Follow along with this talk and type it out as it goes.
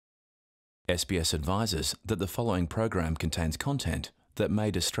SBS advises that the following program contains content that may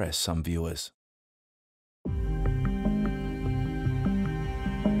distress some viewers.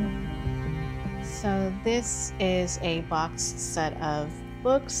 So this is a boxed set of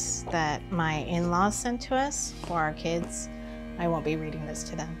books that my in-laws sent to us for our kids. I won't be reading this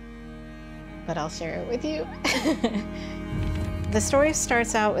to them, but I'll share it with you. The story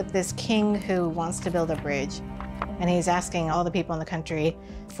starts out with this king who wants to build a bridge, and he's asking all the people in the country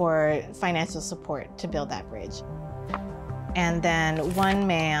for financial support to build that bridge. And then one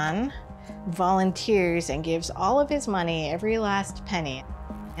man volunteers and gives all of his money, every last penny.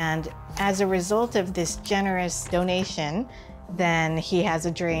 And as a result of this generous donation, then he has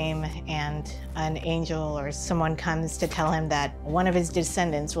a dream and an angel or someone comes to tell him that one of his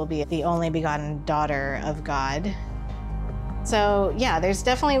descendants will be the only begotten daughter of God. So yeah, there's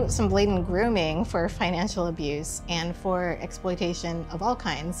definitely some blatant grooming for financial abuse and for exploitation of all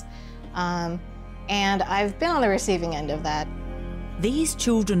kinds. And I've been on the receiving end of that. These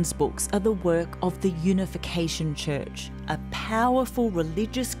children's books are the work of the Unification Church, a powerful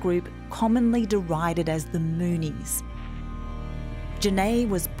religious group commonly derided as the Moonies. Jinae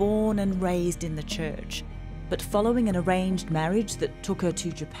was born and raised in the church, but following an arranged marriage that took her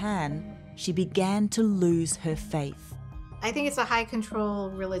to Japan, she began to lose her faith. I think it's a high-control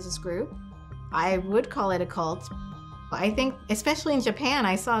religious group. I would call it a cult. I think, especially in Japan,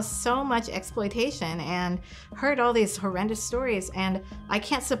 I saw so much exploitation and heard all these horrendous stories, and I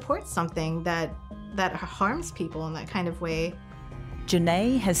can't support something that harms people in that kind of way.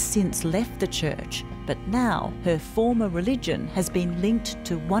 Jinae has since left the church, but now her former religion has been linked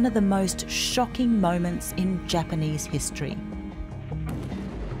to one of the most shocking moments in Japanese history.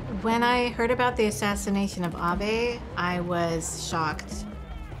 When I heard about the assassination of Abe, I was shocked.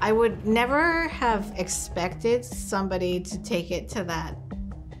 I would never have expected somebody to take it to that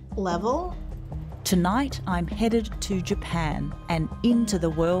level. Tonight, I'm headed to Japan and into the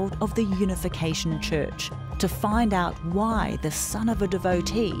world of the Unification Church to find out why the son of a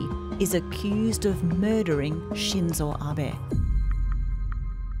devotee is accused of murdering Shinzo Abe.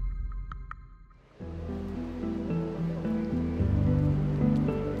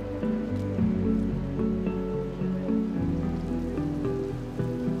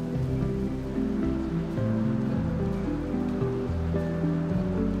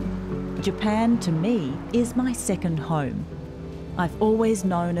 Japan, to me, is my second home. I've always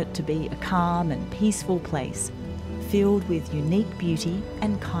known it to be a calm and peaceful place, filled with unique beauty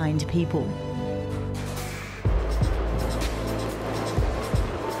and kind people.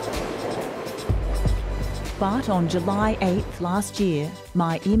 But on July 8th last year,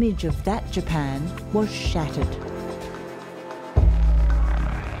 my image of that Japan was shattered.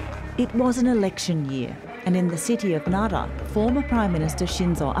 It was an election year, and in the city of Nara, former Prime Minister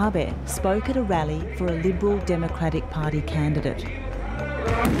Shinzo Abe spoke at a rally for a Liberal Democratic Party candidate.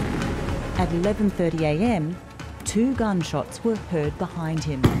 At 11:30 a.m, 2 gunshots were heard behind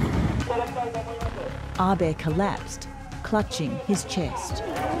him. Abe collapsed, clutching his chest.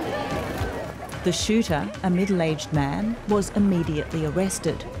 The shooter, a middle-aged man, was immediately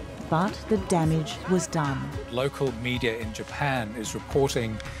arrested, but the damage was done. Local media in Japan is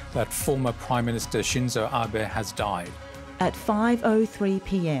reporting that former Prime Minister Shinzo Abe has died. At 5:03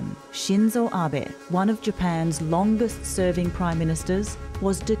 p.m, Shinzo Abe, one of Japan's longest-serving prime ministers,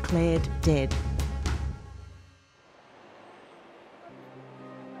 was declared dead.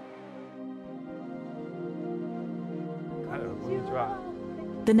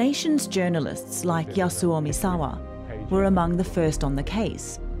 The nation's journalists, like Yasuo Misawa, were among the first on the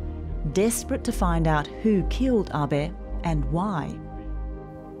case, desperate to find out who killed Abe and why.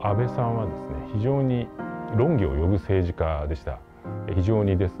 安倍さんはですね、非常に論議を呼ぶ政治家でした。非常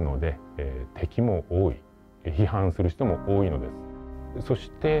にですので、敵も多い、批判する人も多いのです。そ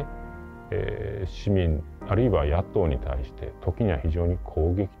して、市民あるいは野党に対して時には非常に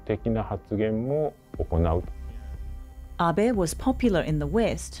攻撃的な発言も行う。Abe was popular in the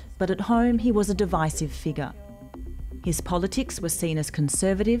West, but at home he was a divisive figure. His politics were seen as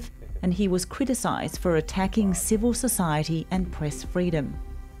conservative, and he was criticised for attacking civil society and press freedom.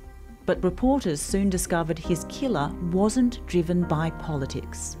 But reporters soon discovered his killer wasn't driven by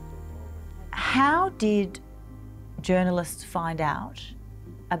politics. How did journalists find out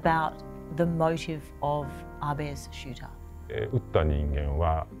about the motive of Abe's shooter? 撃った人間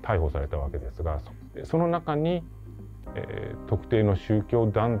は逮捕されたわけですが、その中に、特定の宗教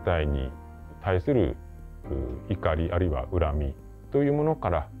団体に対する怒りあるいは恨みというものか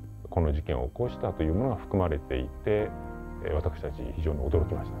らこの事件を起こしたというものが含まれていて、私たち非常に驚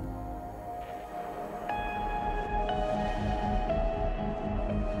きました。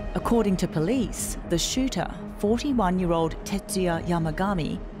According to police, the shooter, 41-year-old Tetsuya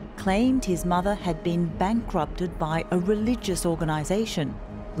Yamagami, claimed his mother had been bankrupted by a religious organisation,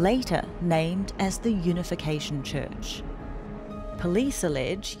 later named as the Unification Church. Police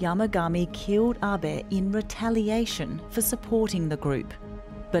allege Yamagami killed Abe in retaliation for supporting the group.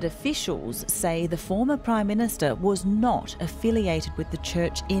 But officials say the former Prime Minister was not affiliated with the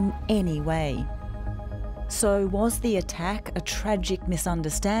church in any way. So was the attack a tragic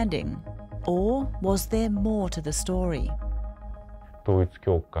misunderstanding, or was there more to the story? 統一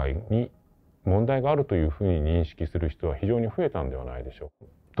教会に問題があるというふうに認識する人は非常に増えたんではないでしょうか。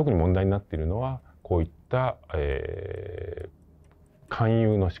特に問題になっているのはこういった、勧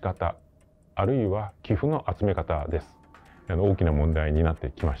誘の仕方、あるいは寄付の集め方です。大きな問題になって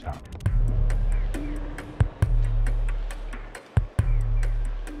きました。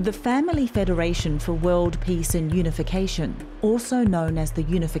The Family Federation for World Peace and Unification, also known as the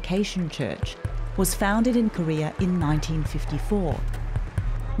Unification Church, was founded in Korea in 1954.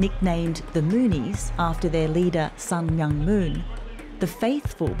 Nicknamed the Moonies after their leader Sun Myung Moon, the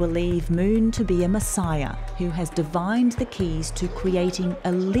faithful believe Moon to be a messiah who has divined the keys to creating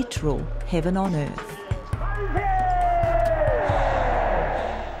a literal heaven on earth.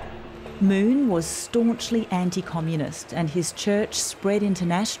 Moon was staunchly anti-communist and his church spread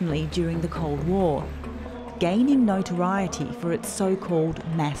internationally during the Cold War, gaining notoriety for its so-called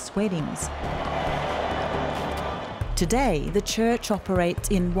mass weddings. Today, the church operates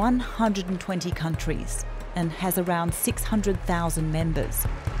in 120 countries and has around 600,000 members.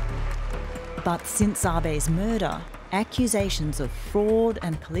 But since Abe's murder, accusations of fraud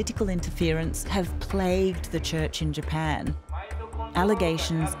and political interference have plagued the church in Japan.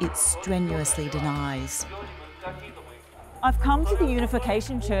 Allegations it strenuously denies. I've come to the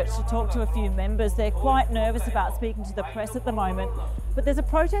Unification Church to talk to a few members. They're quite nervous about speaking to the press at the moment, but there's a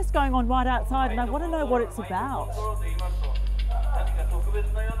protest going on right outside and I want to know what it's about.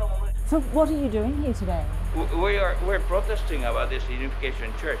 So what are you doing here today? We're protesting about this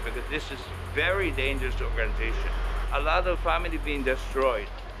Unification Church because this is very dangerous organization. A lot of family being destroyed.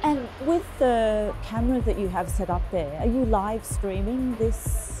 And with the camera that you have set up there, are you live streaming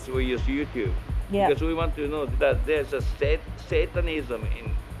this? So we use YouTube. Yeah. Because we want to know that there's a Satanism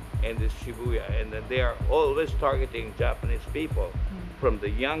in this Shibuya, and that they are always targeting Japanese people, from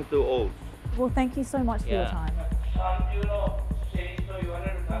the young to old. Well, thank you so much for your time.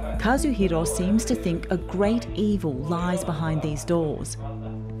 Kazuhiro seems to think a great evil lies behind these doors.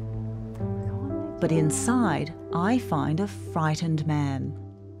 But inside, I find a frightened man.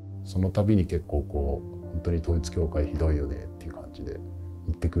 その度に結構こう本当に統一教会ひどいよねっていう感じで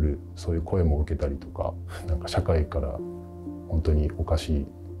言ってくる、そういう声も受けたりとか、なんか社会から本当におかしい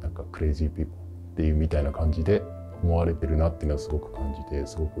なんかクレイジーピーポーっていうみたいな感じで思われてるなっていうのはすごく感じて、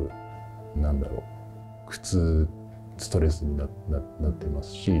すごくなんだろう、苦痛ストレスになってま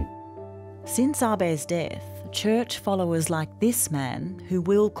すし。Since Abe's death, church followers like this man, who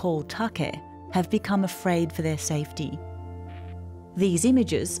we'll call Take, have become afraid for their safety. These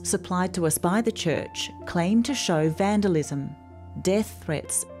images, supplied to us by the church, claim to show vandalism, death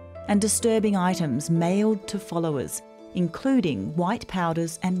threats, and disturbing items mailed to followers, including white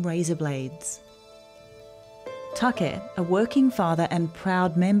powders and razor blades. Take, a working father and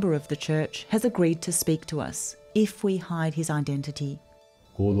proud member of the church, has agreed to speak to us if we hide his identity.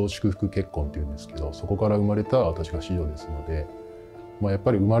 合同祝福結婚っていうんですけど、そこから生まれた私が子女ですので、やっ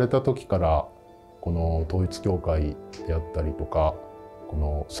ぱり生まれた時からこの統一教会であったりとか、こ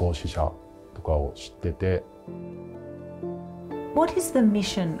の創始者とかを知ってて。What is the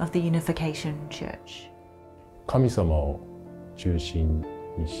mission of the Unification Church? 神様を中心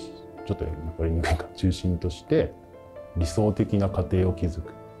にちょっと分かりにくいか、中心として理想的な家庭を築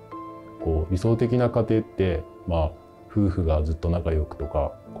く。こう理想的な家庭って、夫婦がずっと仲良くと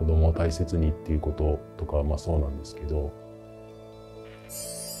か子供を大切にっていうこととかそうなんですけど。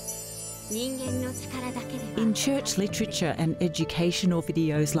In church literature and educational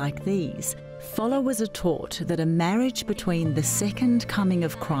videos like these, followers are taught that a marriage between the second coming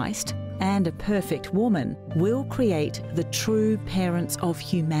of Christ and a perfect woman will create the true parents of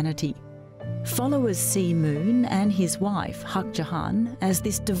humanity. Followers see Moon and his wife, Hak Jahan, as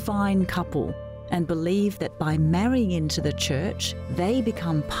this divine couple and believe that by marrying into the church, they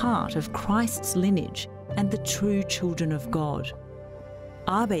become part of Christ's lineage and the true children of God.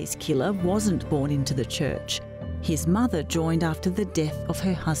 Abe's killer wasn't born into the church. His mother joined after the death of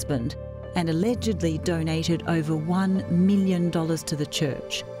her husband and allegedly donated over $1 million to the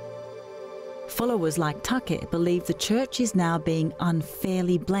church. Followers like Take believe the church is now being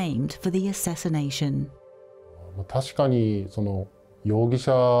unfairly blamed for the assassination. 確かにその容疑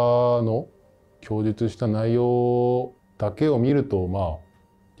者の供述した内容だけを見ると、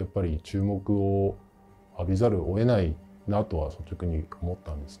やっぱり注目を浴びざるを得ないなとは率直に思っ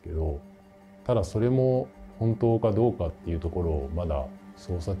たんですけど、ただそれも本当かどうかっていうところをまだ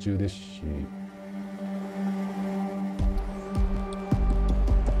捜査中ですし。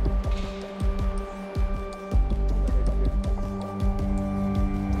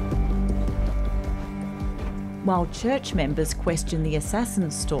While church members question the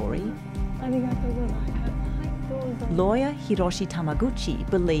assassin's story, lawyer Hiroshi Tamaguchi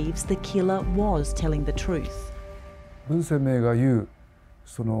believes the killer was telling the truth. 文鮮明が言う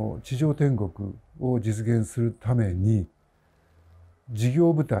その地上天国を実現するために事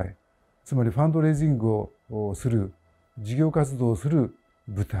業部隊、つまりファンドレイジングをする事業活動をする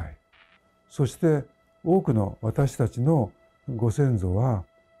部隊、そして多くの私たちのご先祖は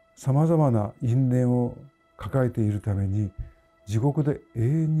さまざまな因縁を抱えているために地獄で永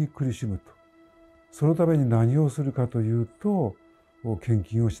遠に苦しむと。そのために何をするかというと献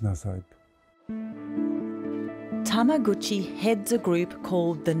金をしなさいと。Tamaguchi heads a group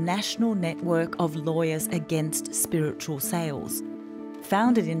called the National Network of Lawyers Against Spiritual Sales.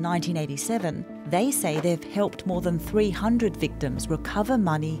 Founded in 1987, they say they've helped more than 300 victims recover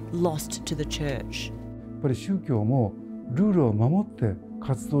money lost to the church. やっぱり宗教もルールを守って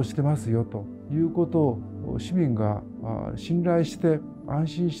活動してますよということを市民が信頼して安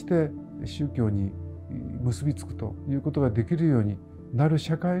心して宗教に結びつくということができるようになる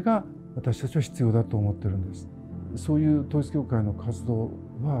社会が私たちは必要だと思ってるんです。そういう統一教会の活動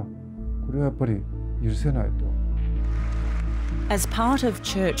はこれはやっぱり許せないと。As part of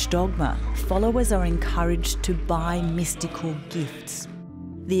church dogma, followers are encouraged to buy mystical gifts.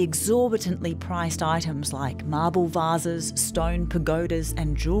 The exorbitantly priced items like marble vases, stone pagodas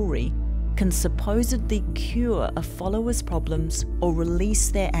and jewellery can supposedly cure a follower's problems or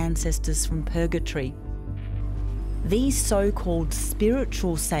release their ancestors from purgatory. These so-called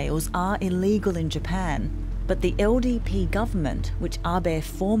spiritual sales are illegal in Japan, but the LDP government, which Abe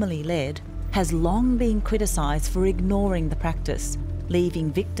formerly led, has long been criticised for ignoring the practice,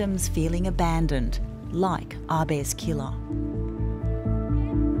 leaving victims feeling abandoned, like Abe's killer.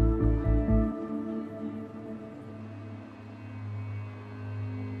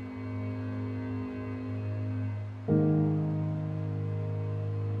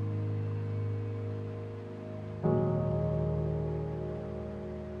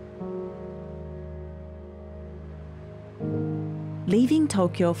 Leaving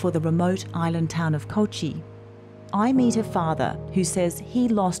Tokyo for the remote island town of Kochi, I meet a father who says he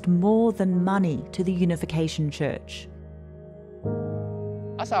lost more than money to the Unification Church.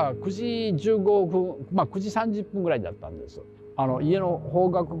 朝9時15分、9時30分ぐらいだったんです。家の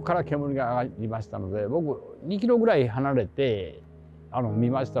方角から煙が上がりましたので、僕2キロぐらい離れて見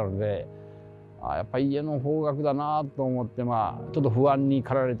ましたので、やっぱり家の方角だなと思って、ちょっと不安に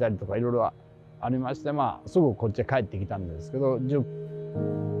駆られたりとかいろいろありまして、すぐこっちへ帰ってきたんですけど、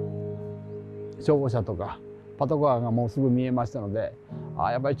消防車とかパトカーがもうすぐ見えましたので、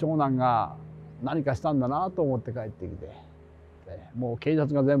やっぱり長男が何かしたんだなと思って帰ってきて、もう警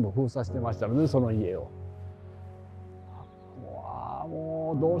察が全部封鎖してましたので、その家を。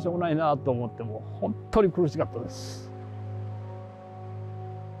もうどうしようもないなと思って、もう本当に苦しかったです。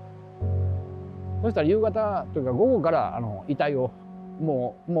そしたら夕方というか午後から遺体を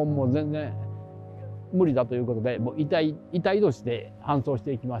もう全然無理だということで、もう遺体として搬送し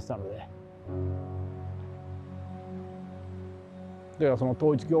ていきましたので。だからその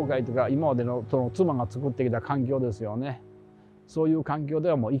統一教会とか今までのその妻が作ってきた環境ですよね。そういう環境で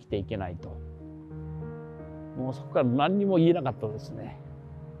はもう生きていけないと。もうそこから何にも言えなかったですね。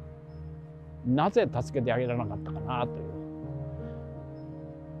なぜ助けてあげられなかったかなという。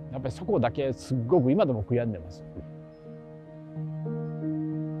やっぱりそこだけすっごく今でも悔やんでます。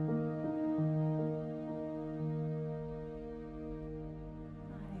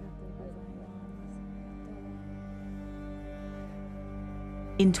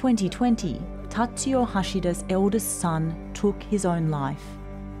In 2020, Tatsuo Hashida's eldest son took his own life.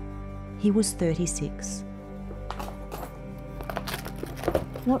 He was 36.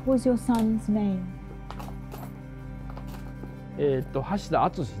 What was your son's name? 橋田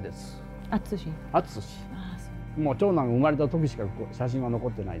敦です。敦。もう長男が生まれた時しか写真は残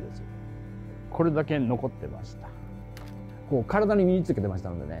ってないです。これだけ残ってました。こう体に身につけてました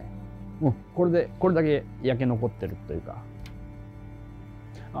のでね、これだけ焼け残ってるというか、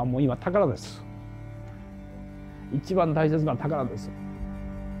もう今宝です。一番大切な宝です。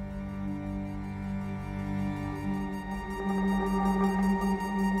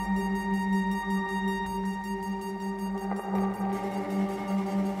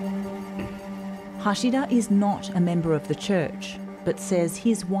Hashida is not a member of the church, but says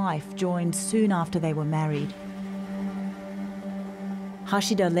his wife joined soon after they were married.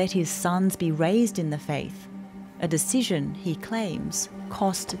 Hashida let his sons be raised in the faith, a decision he claims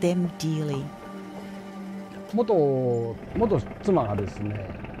cost them dearly. 元妻がですね、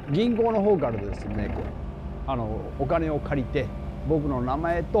銀行の方からですね、お金を借りて、僕の名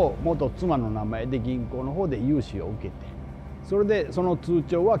前と元妻の名前で銀行の方で融資を受けて、それでその通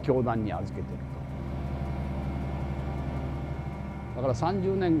帳は教団に預けてると。だから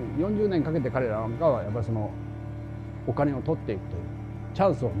30年、40年かけて彼らなんかはやっぱりそのお金を取っていくというチャ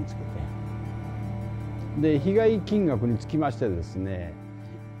ンスを見つけて、で被害金額につきましてですね、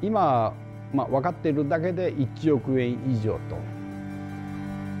今分かっているだけで1億円以上と。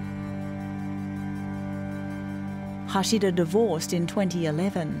Hashida divorced in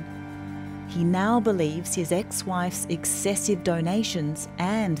 2011. He now believes his ex-wife's excessive donations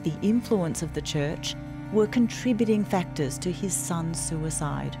and the influence of the church were contributing factors to his son's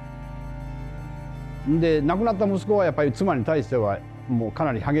suicide. で亡くなった息子はやっぱり妻に対してはもうか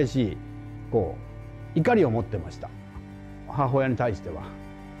なり激しい怒りを持ってました。母親に対しては。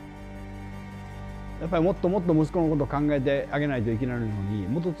やっぱりもっともっと息子のことを考えてあげないといけないのに、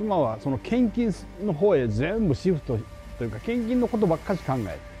元妻はその献金の方へ全部シフトというか、献金のことばっかり考え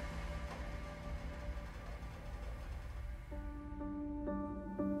て。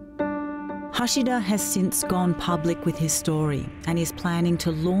Hashida has since gone public with his story and is planning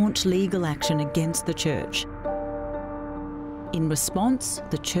to launch legal action against the church. In response,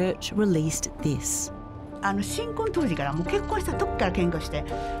 the church released this. 新婚当時からもう結婚した時から喧嘩して、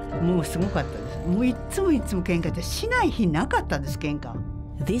もうすごかったです。もういつも喧嘩して、しない日なかったです喧嘩。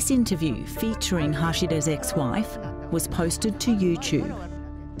This interview featuring Hashida's ex-wife was posted to YouTube.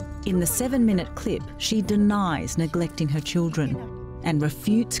 In the 7-minute clip, she denies neglecting her children and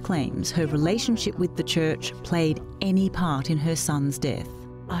refutes claims her relationship with the church played any part in her son's death.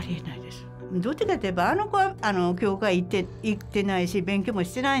 ありえないです。どっちかといえば子は教会行ってないし勉強も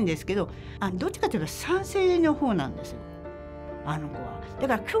してないんですけど、どっちかといえば賛成の方なんですよ。子は。だ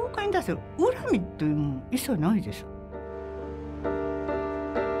から教会に対する恨みというもの一切ないです。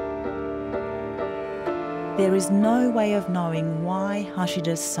There is no way of knowing why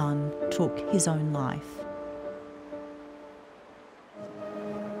Hashida's son took his own life.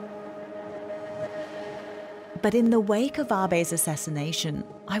 But in the wake of Abe's assassination,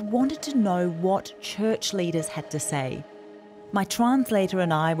 I wanted to know what church leaders had to say. My translator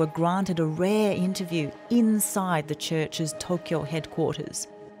and I were granted a rare interview inside the church's Tokyo headquarters.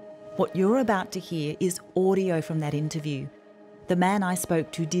 What you're about to hear is audio from that interview. The man I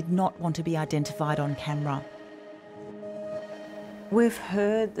spoke to did not want to be identified on camera. We've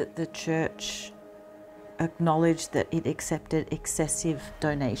heard that the church acknowledged that it accepted excessive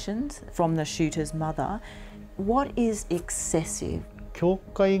donations from the shooter's mother. What is excessive? 教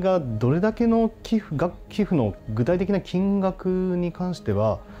会がどれだけの寄付の具体的な金額に関して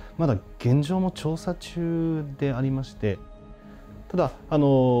はまだ現状も調査中でありまして、ただ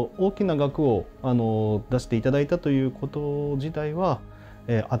大きな額を出していただいたということ自体は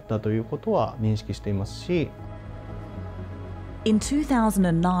あったということは認識していますし。In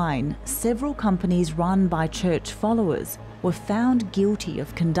 2009, several companies run by church followers were found guilty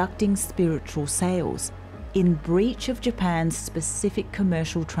of conducting spiritual sales in breach of Japan's Specific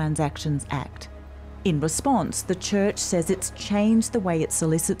Commercial Transactions Act. In response, the church says it's changed the way it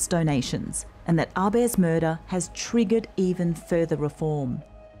solicits donations and that Abe's murder has triggered even further reform.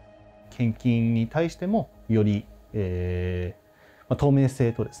 献金に対してもより、透明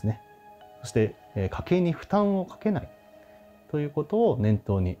性とですね、そして家計に負担をかけないということを念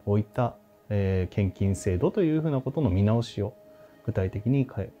頭に置いた、献金制度というふうなことの見直しを具体的に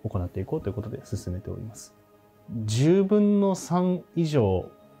行っていこうということで進めております。10分の3以上、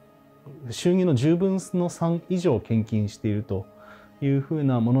収入の10分の3以上献金しているというふう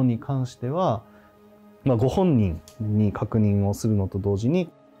なものに関しては、ご本人に確認をするのと同時に。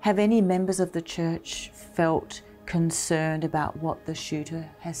Have any members of the church felt concerned about what the shooter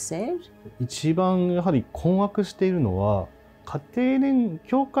has said? 一番やはり困惑しているのは、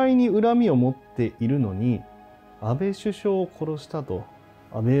教会に恨みを持っているのに、安倍首相を殺したと、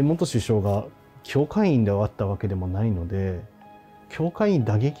安倍元首相が教会員ではあったわけでもないので、教会に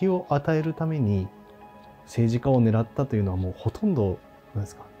打撃を与えるために政治家を狙ったというのはもうほとんどなんで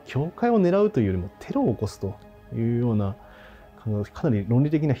すか、教会を狙うというよりもテロを起こすというようなかなり論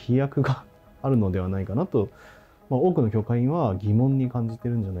理的な飛躍があるのではないかなと、多くの教会員は疑問に感じて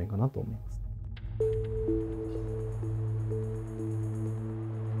いるんじゃないかなと思います。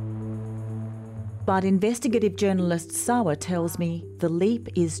But investigative journalist Sawa tells me the leap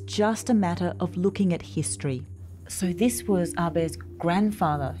is just a matter of looking at history. So this was Abe's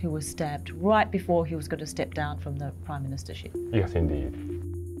grandfather who was stabbed right before he was going to step down from the prime ministership. Yes, indeed.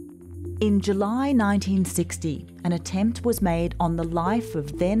 In July 1960, an attempt was made on the life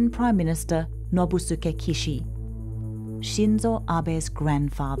of then Prime Minister Nobusuke Kishi, Shinzo Abe's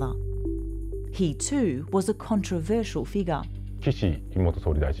grandfather. He too was a controversial figure. 岸元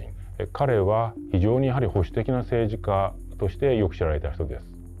総理大臣、彼は非常にやはり保守的な政治家としてよく知られた人です。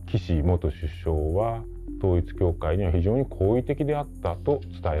岸元首相は統一教会には非常に好意的であったと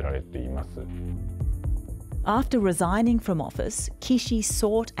伝えられています。After resigning from office, Kishi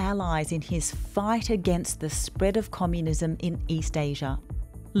sought allies in his fight against the spread of communism in East Asia.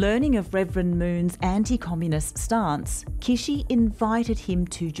 Learning of Reverend Moon's anti-communist stance, Kishi invited him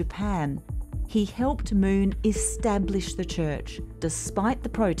to Japan. He helped Moon establish the church, despite the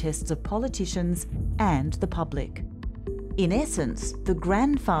protests of politicians and the public. In essence, the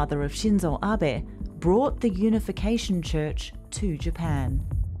grandfather of Shinzo Abe brought the Unification Church to Japan.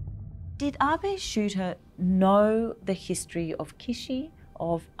 Did Abe's shooter know the history of Kishi,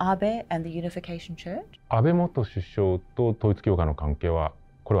 of Abe and the Unification Church? 安倍元首相と統一教会の関係は、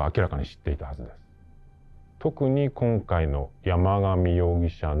これは明らかに知っていたはずです。特に今回の山上容疑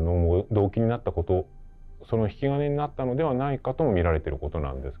者の動機になったこと、その引き金になったのではないかとも見られていること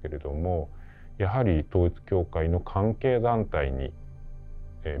なんですけれども、やはり統一教会の関係団体に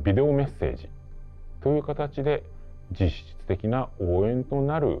ビデオメッセージという形で実質的な応援と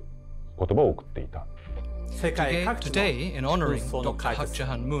なる言葉を送っていた。Today, in honoring Dr. Hak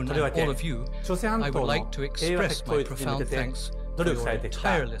Jahan Moon and all of you, I would like to express my profound thanks for your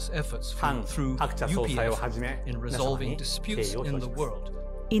tireless efforts through UPF in resolving disputes in the world.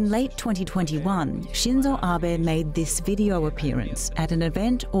 In late 2021, Shinzo Abe made this video appearance at an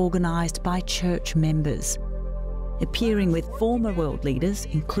event organised by church members. Appearing with former world leaders,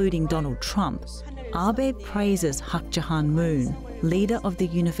 including Donald Trump, Abe praises Hak Jahan Moon, leader of the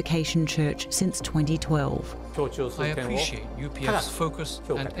Unification Church since 2012. I appreciate UPF's focus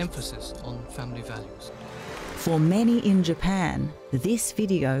and emphasis on family values. For many in Japan, this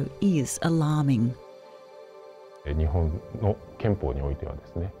video is alarming. 日本の憲法においてはで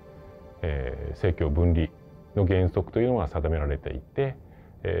すね、政教分離の原則というのが定められていて、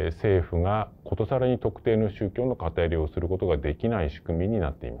政府がことさらに特定の宗教の偏りをすることができない仕組みにな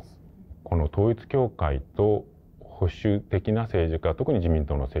っています。この統一教会と保守的な政治家、特に自民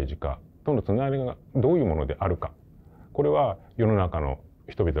党の政治家とのつながりがどういうものであるか、これは世の中の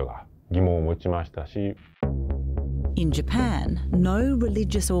人々が疑問を持ちましたし。In Japan, no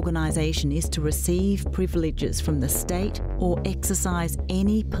religious organisation is to receive privileges from the state or exercise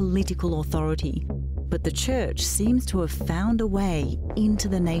any political authority. But the church seems to have found a way into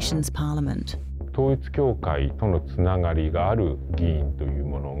the nation's parliament. 統一教会とのつながりがある議員という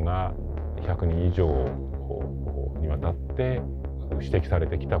ものが100人以上にわたって指摘され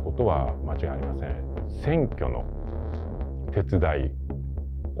てきたことは間違いありません。選挙の手伝い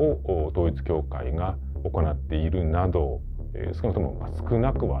を統一教会が行っているなど、少なくとも少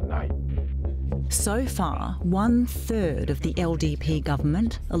なくはない。So far, 1/3 of the LDP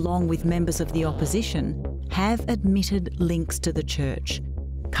government, along with members of the opposition, have admitted links to the church.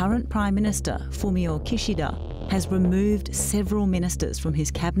 Current Prime Minister Fumio Kishida has removed several ministers from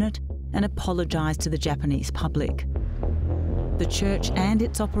his cabinet and apologised to the Japanese public. The church and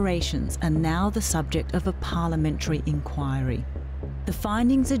its operations are now the subject of a parliamentary inquiry. The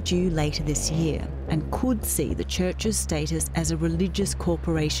findings are due later this year and could see the church's status as a religious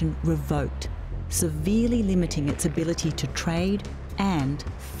corporation revoked, severely limiting its ability to trade and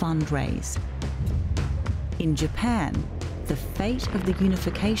fundraise. In Japan, the fate of the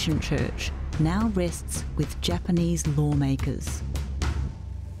Unification Church now rests with Japanese lawmakers.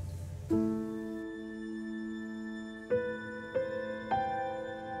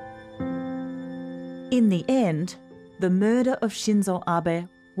 In the end, the murder of Shinzo Abe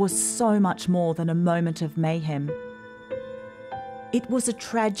was so much more than a moment of mayhem. It was a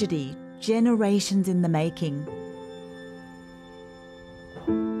tragedy, generations in the making.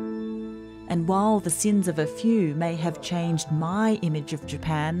 And while the sins of a few may have changed my image of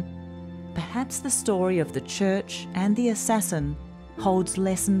Japan, perhaps the story of the church and the assassin holds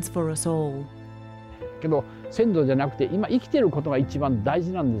lessons for us all. けど先祖じゃなくて今生きてることが一番大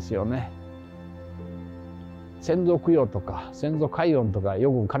事なんですよね。先祖供養とか先祖解怨とか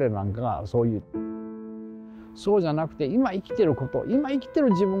よく彼なんかがそういう。そうじゃなくて今生きてること、今生きてる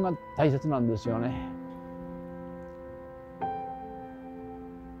自分が大切なんですよね。